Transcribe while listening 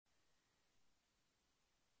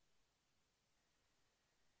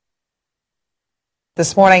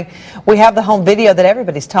This morning, we have the home video that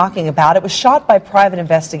everybody's talking about. It was shot by private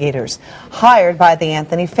investigators hired by the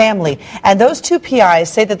Anthony family. And those two PIs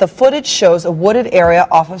say that the footage shows a wooded area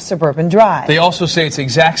off of Suburban Drive. They also say it's the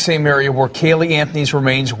exact same area where Kaylee Anthony's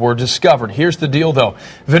remains were discovered. Here's the deal, though.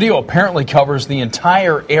 Video apparently covers the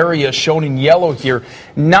entire area shown in yellow here,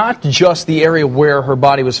 not just the area where her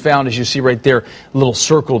body was found, as you see right there, a little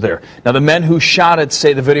circle there. Now, the men who shot it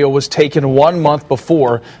say the video was taken 1 month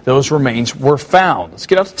before those remains were found. Let's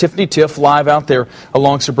get out to Tiffany Tiff live out there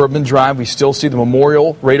along Suburban Drive. We still see the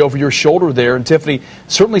memorial right over your shoulder there. And Tiffany,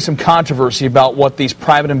 certainly some controversy about what these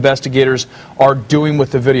private investigators are doing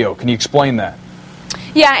with the video. Can you explain that?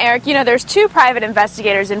 Yeah, Eric, you know, there's two private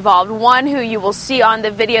investigators involved. One who you will see on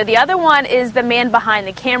the video. The other one is the man behind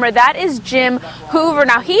the camera. That is Jim Hoover.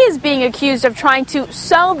 Now, he is being accused of trying to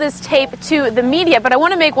sell this tape to the media. But I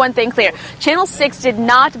want to make one thing clear. Channel 6 did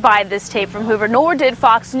not buy this tape from Hoover, nor did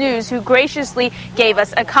Fox News, who graciously gave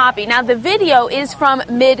us a copy. Now, the video is from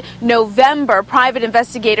mid-November. Private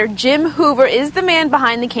investigator Jim Hoover is the man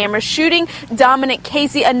behind the camera shooting Dominic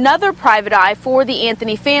Casey, another private eye for the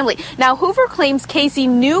Anthony family. Now, Hoover claims Casey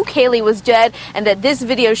knew Kaylee was dead and that this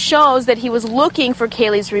video shows that he was looking for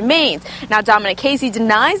Kaylee's remains. Now, Dominic Casey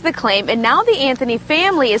denies the claim, and now the Anthony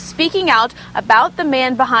family is speaking out about the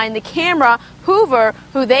man behind the camera, Hoover,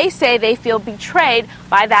 who they say they feel betrayed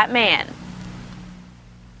by that man.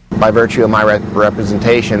 By virtue of my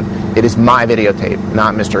representation, it is my videotape,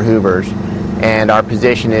 not Mr. Hoover's. And our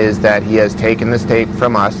position is that he has taken this tape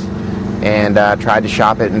from us and tried to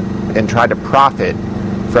shop it and tried to profit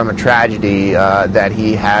from a tragedy that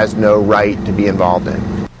he has no right to be involved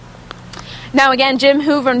in. Now, again, Jim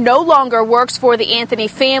Hoover no longer works for the Anthony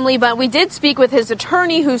family, but we did speak with his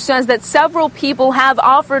attorney, who says that several people have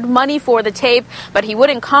offered money for the tape, but he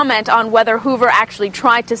wouldn't comment on whether Hoover actually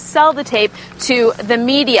tried to sell the tape to the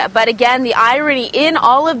media. But again, the irony in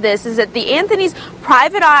all of this is that the Anthony's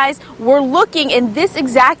private eyes were looking in this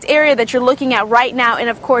exact area that you're looking at right now, and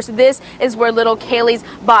of course, this is where little Kaylee's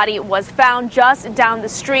body was found, just down the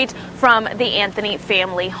street from the Anthony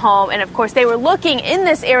family home. And of course, they were looking in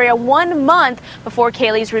this area 1 month before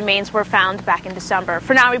Kaylee's remains were found back in December.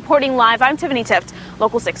 For now, reporting live, I'm Tiffany Tiff,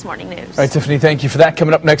 Local 6 Morning News. All right, Tiffany, thank you for that.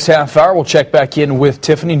 Coming up next half hour, we'll check back in with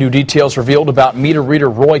Tiffany. New details revealed about meter reader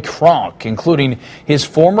Roy Kronk, including his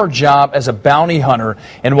former job as a bounty hunter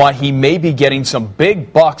and why he may be getting some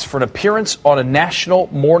big bucks for an appearance on a national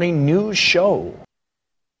morning news show.